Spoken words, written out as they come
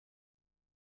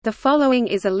The following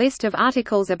is a list of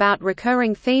articles about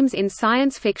recurring themes in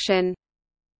science fiction.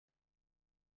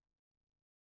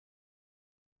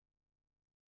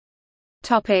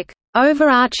 Topic: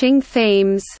 Overarching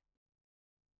themes.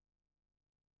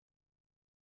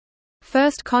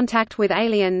 First contact with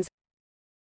aliens.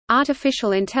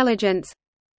 Artificial intelligence.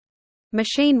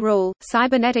 Machine rule,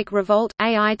 cybernetic revolt,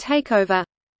 AI takeover.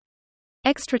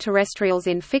 Extraterrestrials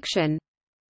in fiction.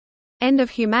 End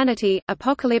of humanity,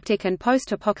 apocalyptic and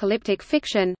post-apocalyptic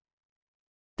fiction.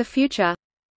 The future.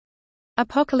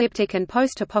 Apocalyptic and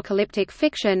post-apocalyptic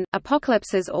fiction,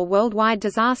 apocalypses or worldwide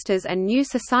disasters and new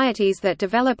societies that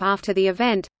develop after the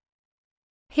event.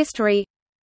 History.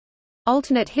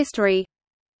 Alternate history.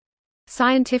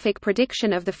 Scientific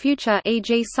prediction of the future,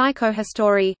 e.g.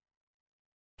 psychohistory.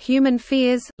 Human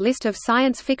fears, list of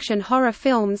science fiction horror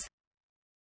films.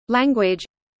 Language.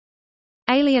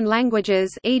 Alien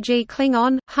languages, e.g.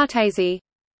 Klingon, Hutazi.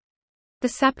 The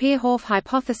Sapir-Whorf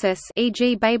hypothesis,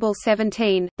 e.g. Babel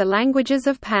 17, the languages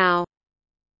of Pow.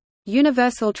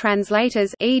 Universal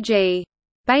translators, e.g.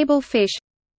 Babel Fish.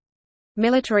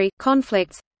 Military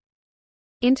conflicts.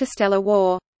 Interstellar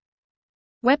war.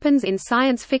 Weapons in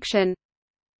science fiction.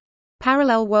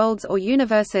 Parallel worlds or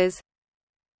universes.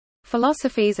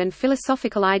 Philosophies and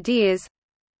philosophical ideas.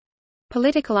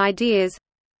 Political ideas.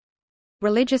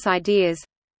 Religious ideas.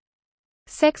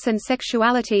 Sex and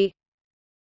sexuality.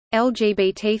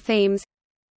 LGBT themes.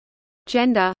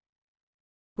 Gender.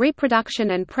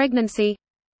 Reproduction and pregnancy.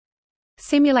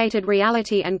 Simulated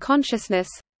reality and consciousness.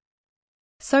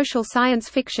 Social science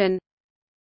fiction.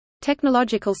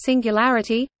 Technological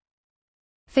singularity.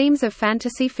 Themes of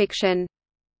fantasy fiction.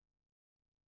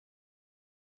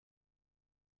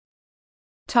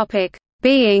 Topic: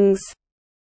 Beings.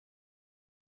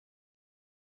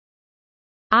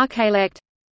 Archelect.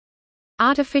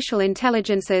 Artificial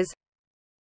intelligences.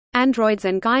 Androids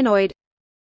and gynoid.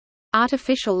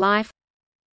 Artificial life.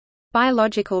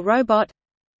 Biological robot.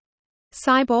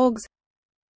 Cyborgs.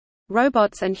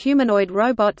 Robots and humanoid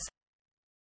robots.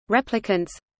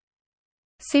 Replicants.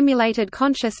 Simulated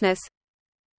consciousness.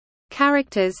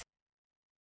 Characters.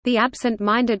 The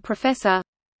absent-minded professor.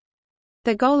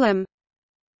 The golem.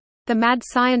 The mad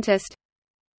scientist.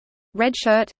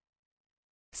 Redshirt.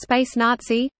 Space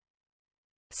Nazi.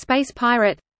 Space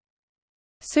pirate.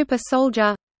 Super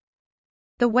soldier.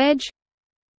 The wedge.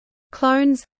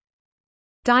 Clones.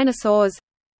 Dinosaurs.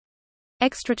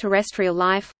 Extraterrestrial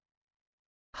life.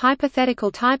 Hypothetical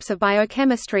types of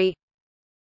biochemistry.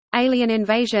 Alien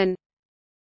invasion.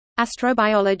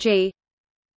 Astrobiology.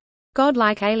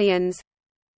 Godlike aliens.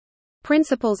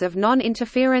 Principles of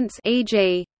non-interference,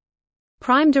 e.g.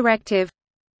 Prime Directive.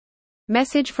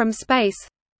 Message from space.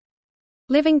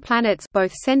 Living planets,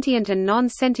 both sentient and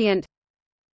non-sentient.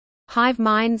 Hive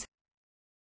minds.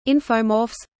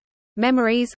 Infomorphs.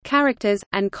 Memories, characters,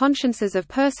 and consciences of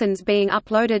persons being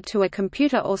uploaded to a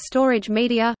computer or storage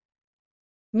media.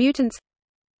 Mutants.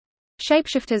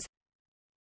 Shapeshifters.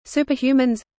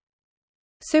 Superhumans.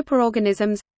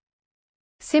 Superorganisms.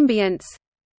 Symbionts.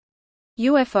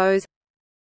 UFOs.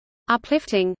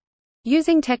 Uplifting.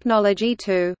 Using technology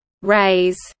to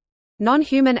raise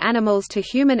non-human animals to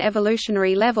human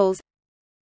evolutionary levels.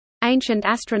 Ancient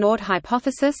astronaut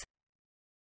hypothesis.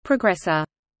 Progressor.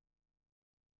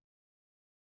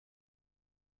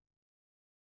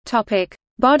 Topic: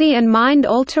 Body and mind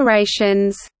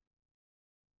alterations.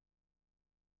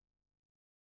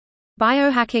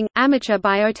 Biohacking, amateur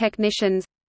biotechnicians.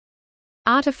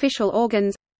 Artificial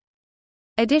organs.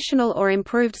 Additional or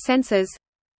improved senses.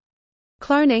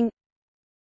 Cloning.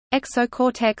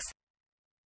 Exocortex.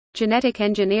 Genetic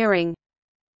engineering.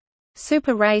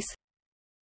 Super race.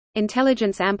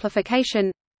 Intelligence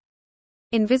amplification.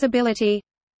 Invisibility.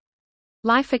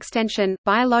 Life extension,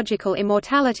 biological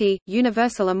immortality,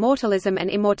 universal immortalism and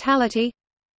immortality.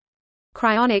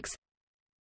 Cryonics.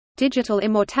 Digital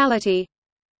immortality.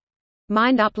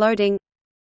 Mind uploading.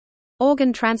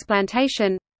 Organ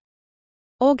transplantation.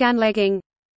 Organlegging.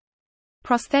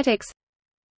 Prosthetics.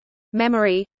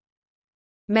 Memory.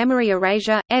 Memory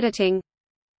erasure, editing.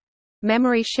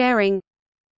 Memory sharing.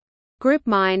 Group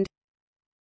mind.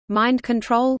 Mind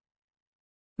control.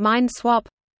 Mind swap.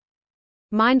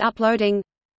 Mind uploading.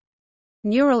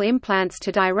 Neural implants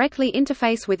to directly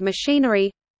interface with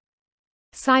machinery.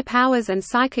 Psi powers and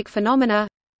psychic phenomena.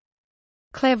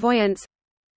 Clairvoyance.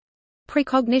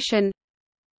 Precognition.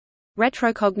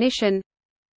 Retrocognition.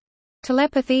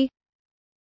 Telepathy.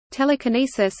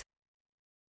 Telekinesis.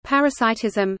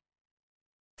 Parasitism.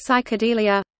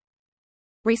 Psychedelia.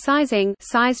 Resizing,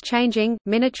 size changing,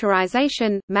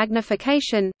 miniaturization,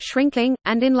 magnification, shrinking,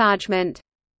 and enlargement.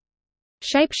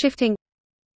 Shapeshifting.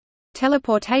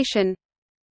 teleportation,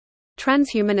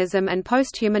 transhumanism and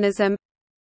posthumanism,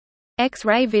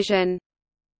 X-ray vision.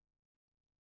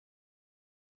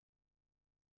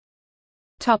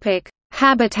 Topic: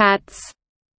 Habitats.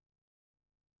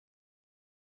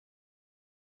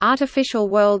 Artificial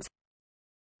worlds.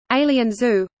 Alien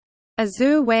zoo, a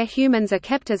zoo where humans are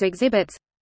kept as exhibits.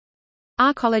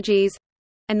 Arcologies,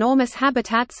 enormous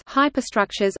habitats,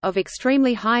 hyperstructures of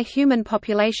extremely high human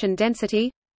population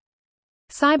density.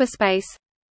 Cyberspace,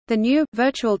 the new,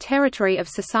 virtual territory of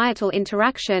societal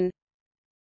interaction.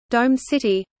 Domed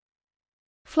city,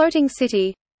 floating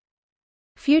city,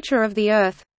 future of the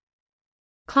Earth.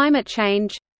 Climate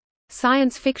change,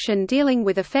 science fiction dealing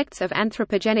with effects of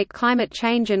anthropogenic climate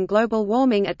change and global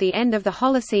warming at the end of the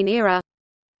Holocene era.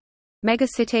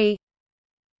 Megacity,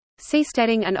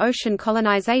 seasteading and ocean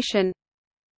colonization.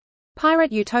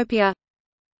 Pirate utopia,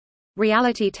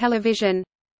 reality television.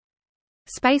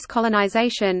 Space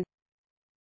colonization,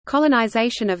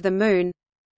 colonization of the Moon.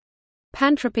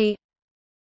 Pantropy,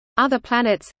 other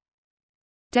planets.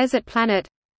 Desert planet,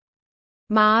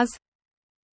 Mars.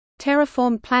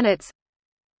 Terraformed planets,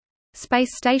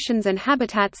 space stations and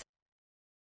habitats.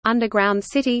 Underground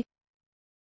city,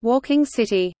 walking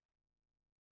city.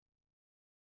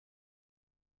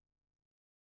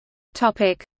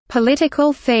 Topic: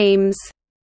 Political themes.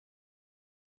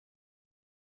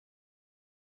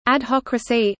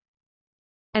 Adhocracy,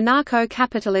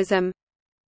 anarcho-capitalism,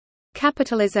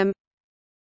 capitalism,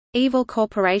 evil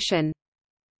corporation,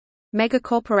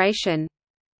 megacorporation,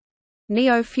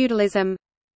 neo-feudalism,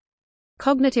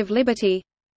 cognitive liberty,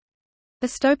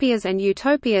 dystopias and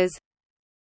utopias,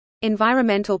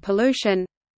 environmental pollution,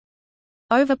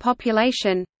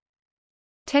 overpopulation,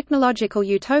 technological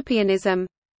utopianism,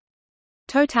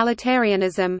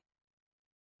 totalitarianism,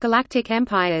 galactic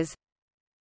empires,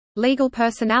 legal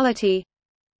personality,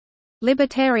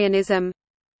 libertarianism,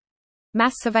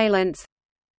 mass surveillance,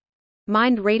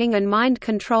 mind reading and mind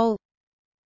control,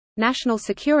 national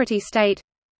security state,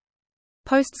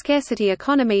 post-scarcity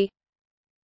economy,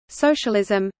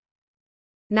 socialism,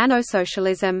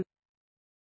 nanosocialism,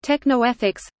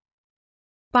 technoethics,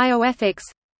 bioethics,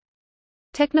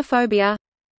 technophobia,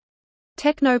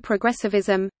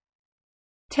 techno-progressivism,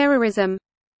 terrorism,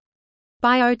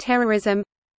 bioterrorism,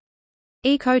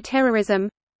 eco-terrorism,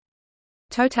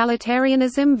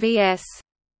 totalitarianism vs.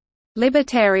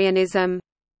 libertarianism.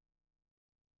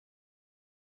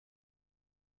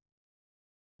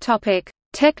 Topic: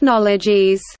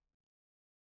 Technologies.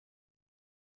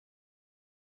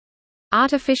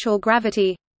 Artificial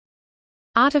gravity,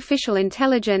 artificial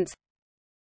intelligence,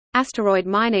 asteroid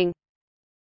mining,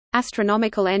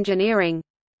 astronomical engineering,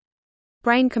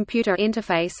 brain-computer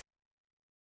interface,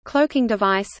 cloaking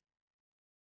device,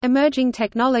 emerging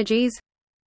technologies,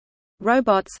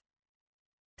 robots,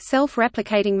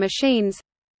 self-replicating machines,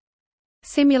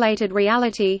 simulated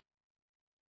reality,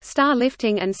 star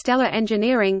lifting and stellar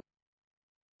engineering,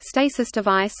 stasis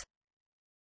device,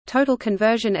 total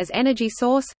conversion as energy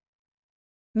source,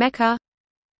 mecha,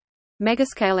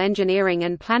 megascale engineering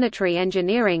and planetary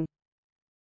engineering,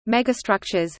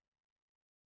 megastructures,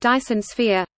 Dyson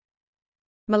sphere,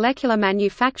 molecular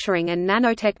manufacturing and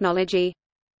nanotechnology,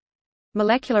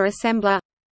 molecular assembler,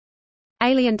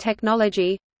 alien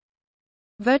technology,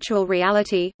 virtual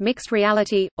reality, mixed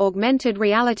reality, augmented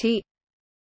reality,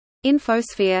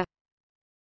 infosphere,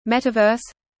 metaverse,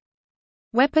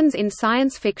 weapons in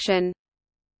science fiction.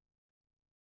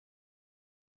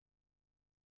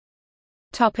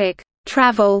 Topic: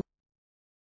 Travel.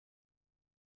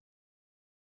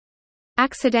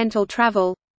 Accidental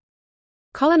travel,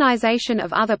 colonization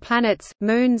of other planets,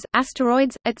 moons,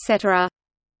 asteroids, etc.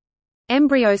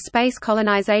 Embryo space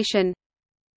colonization,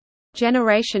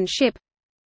 generation ship,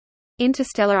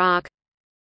 interstellar arc,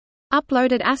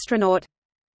 uploaded astronaut,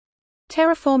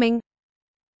 terraforming,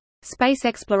 space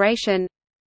exploration,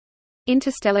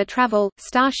 interstellar travel,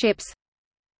 starships,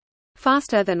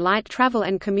 faster than light travel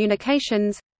and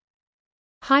communications,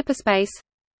 hyperspace,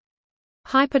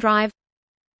 hyperdrive,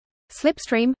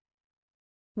 slipstream,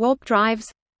 warp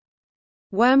drives,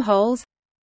 wormholes,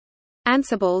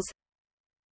 ansibles,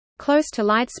 close to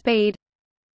light speed,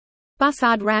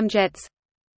 Bussard ramjets,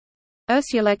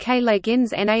 Ursula K. Le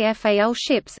Guin's NAFAL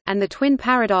ships, and the twin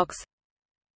paradox,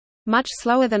 much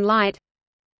slower than light,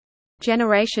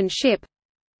 generation ship,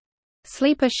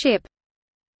 sleeper ship,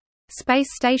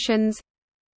 space stations,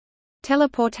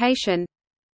 teleportation,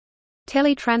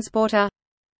 teletransporter,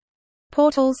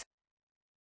 portals,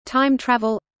 time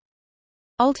travel,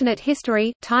 alternate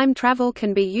history. Time travel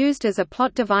can be used as a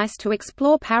plot device to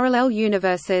explore parallel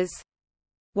universes.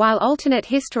 While alternate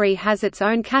history has its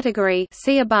own category,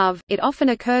 see above, it often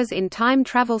occurs in time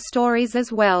travel stories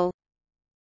as well.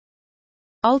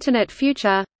 Alternate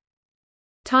future,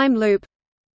 time loop,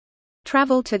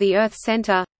 travel to the Earth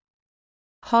center,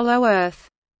 hollow Earth.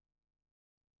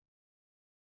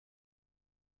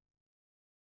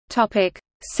 Topic.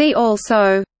 See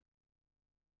also: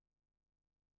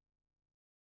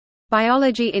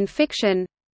 Biology in fiction,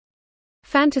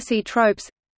 fantasy tropes,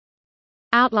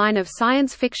 outline of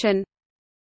science fiction,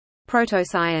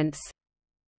 protoscience.